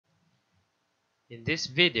In this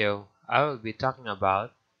video, I will be talking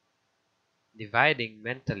about dividing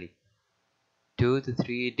mentally 2 to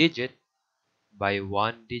 3 digit by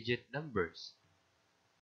 1 digit numbers.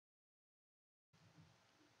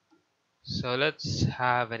 So let's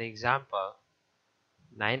have an example.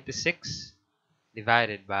 96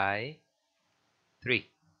 divided by 3.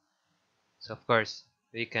 So of course,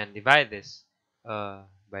 we can divide this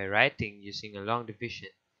by writing using a long division.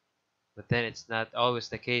 But then it's not always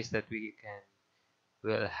the case that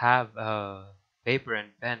will have a paper and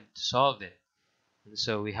pen to solve it. And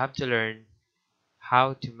so we have to learn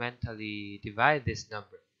how to mentally divide this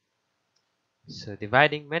number. So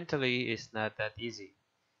dividing mentally is not that easy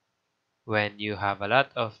when you have a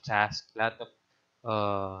lot of tasks, lot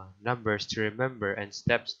of numbers to remember and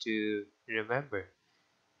steps to remember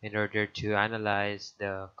in order to analyze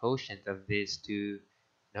the quotient of these two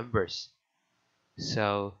numbers.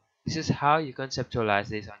 So this is how you conceptualize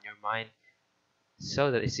this on your mind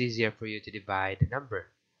so that it's easier for you to divide the number.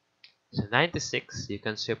 So 96, you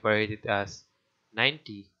can separate it as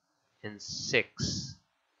 90 and 6.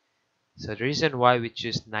 So the reason why we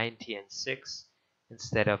choose 90 and 6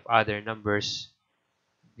 instead of other numbers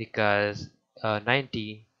because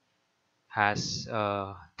 90 has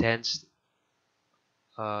tens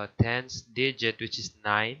digit which is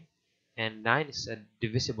 9, and 9 is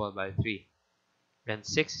divisible by 3, and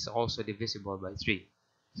 6 is also divisible by 3.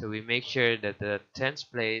 So we make sure that the tens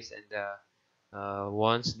place and the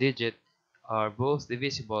ones digit are both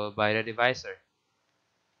divisible by the divisor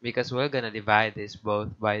because we're gonna divide this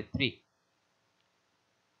both by 3.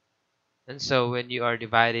 And so when you are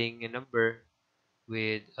dividing a number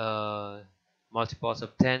with multiples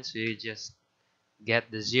of tens, you just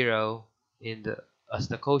get the 0 in the as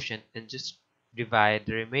the quotient and just divide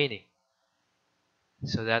the remaining.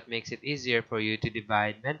 So that makes it easier for you to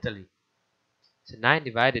divide mentally. So 9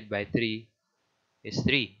 divided by 3 is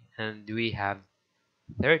 3, and we have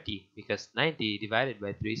 30 because 90 divided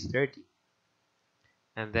by 3 is 30.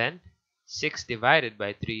 And then 6 divided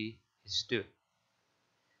by 3 is 2.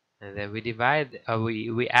 And then we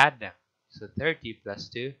add them. So 30 plus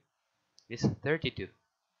 2 is 32.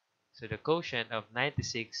 So the quotient of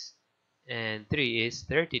 96 and 3 is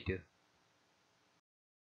 32.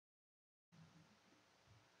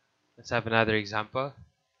 Let's have another example.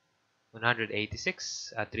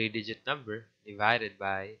 186, a 3-digit number, divided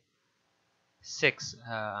by 6,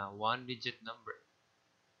 a 1-digit number.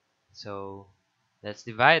 So let's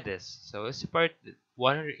divide this. So let's separate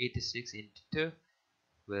 186 into 2.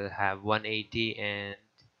 We'll have 180 and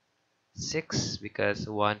 6 because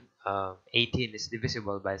 18 is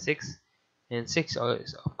divisible by 6, and 6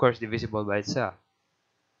 is of course divisible by itself.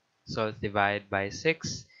 So let's divide by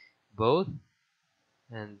 6 both,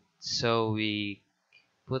 and so we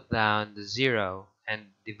put down the 0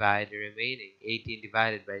 and divide the remaining. 18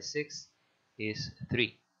 divided by 6 is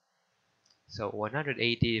 3. So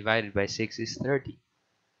 180 divided by 6 is 30.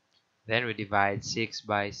 Then we divide 6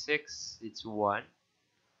 by 6, it's 1.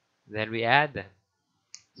 Then we add them.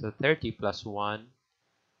 So 30 plus 1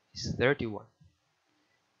 is 31.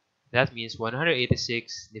 That means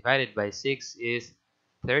 186 divided by 6 is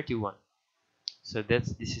 31. So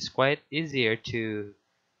this is quite easier to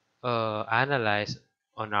analyze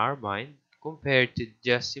on our mind compared to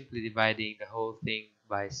just simply dividing the whole thing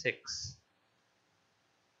by 6.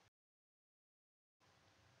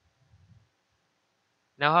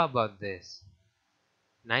 Now how about this?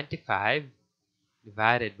 95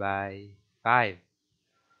 divided by 5.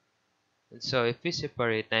 And so if we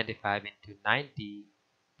separate 95 into 90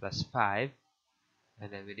 plus 5,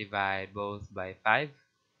 and then we divide both by 5,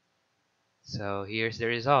 so here's the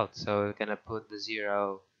result. So we're gonna put the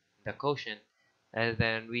 0 in the quotient, and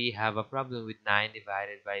then we have a problem with 9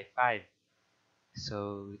 divided by 5.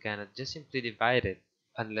 So we cannot just simply divide it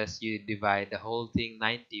unless you divide the whole thing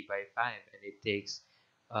 90 by 5, and it takes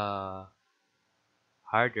uh,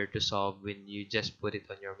 harder to solve when you just put it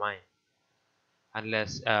on your mind.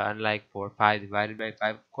 Unlike for 5 divided by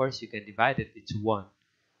 5, of course you can divide it, it's 1,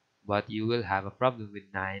 but you will have a problem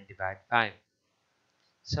with 9 divided by 5.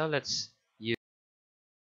 So let's use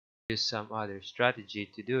some other strategy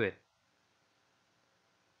to do it.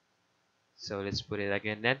 So let's put it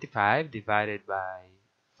again, 95 divided by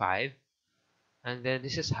 5, and then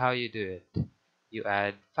this is how you do it. You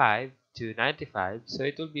add 5 to 95, so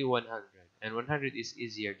it will be 100, and 100 is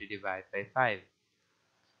easier to divide by 5.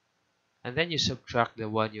 And then you subtract the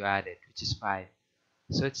one you added, which is 5,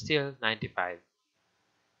 so it's still 95.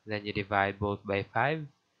 Then you divide both by 5.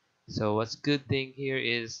 So what's good thing here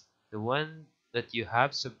is the one that you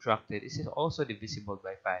have subtracted is also divisible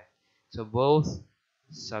by 5. So both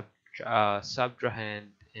subtrahend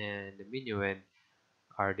and the minuend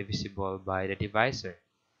are divisible by the divisor.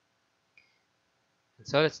 And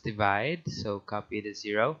so let's divide. So copy the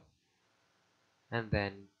 0 and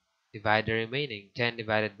then divide the remaining. 10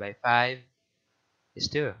 divided by 5 is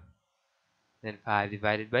 2. Then 5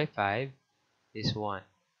 divided by 5 is 1.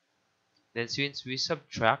 Then since we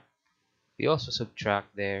subtract, we also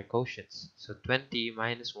subtract their quotients. So 20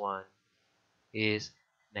 minus 1 is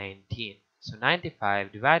 19. So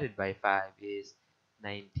 95 divided by 5 is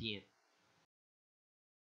 19.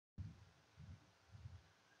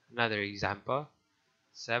 Another example,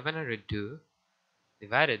 702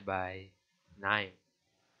 divided by 9.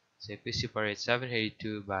 So if we separate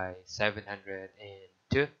 782 by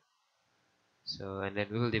 702, and then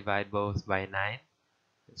we will divide both by 9.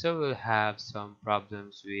 And so we'll have some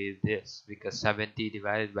problems with this because 70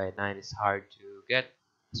 divided by 9 is hard to get,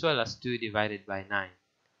 as well as 2 divided by 9.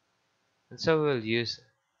 And so we'll use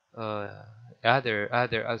other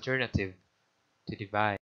alternative to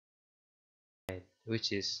divide,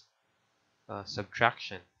 which is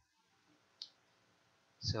subtraction.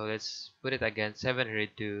 So let's put it again,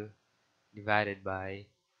 702 divided by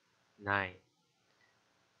 9.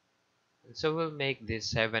 And so we'll make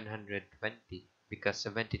this 720 because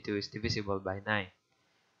 72 is divisible by 9.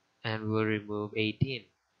 And we'll remove 18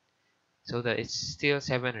 so that it's still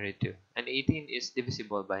 702. And 18 is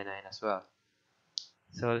divisible by 9 as well.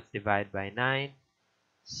 So let's divide by 9.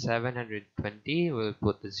 720, we'll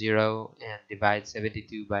put the 0 and divide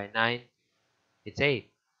 72 by 9. It's 8.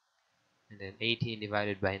 And then 18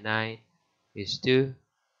 divided by 9 is 2.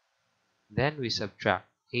 Then we subtract.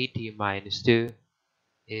 80 minus 2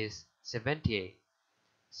 is 78.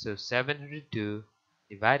 So 702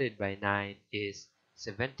 divided by 9 is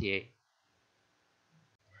 78.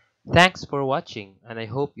 Thanks for watching, and I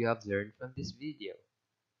hope you have learned from this video.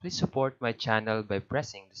 Please support my channel by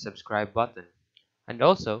pressing the subscribe button. And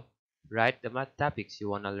also, write the math topics you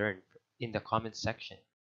want to learn in the comment section.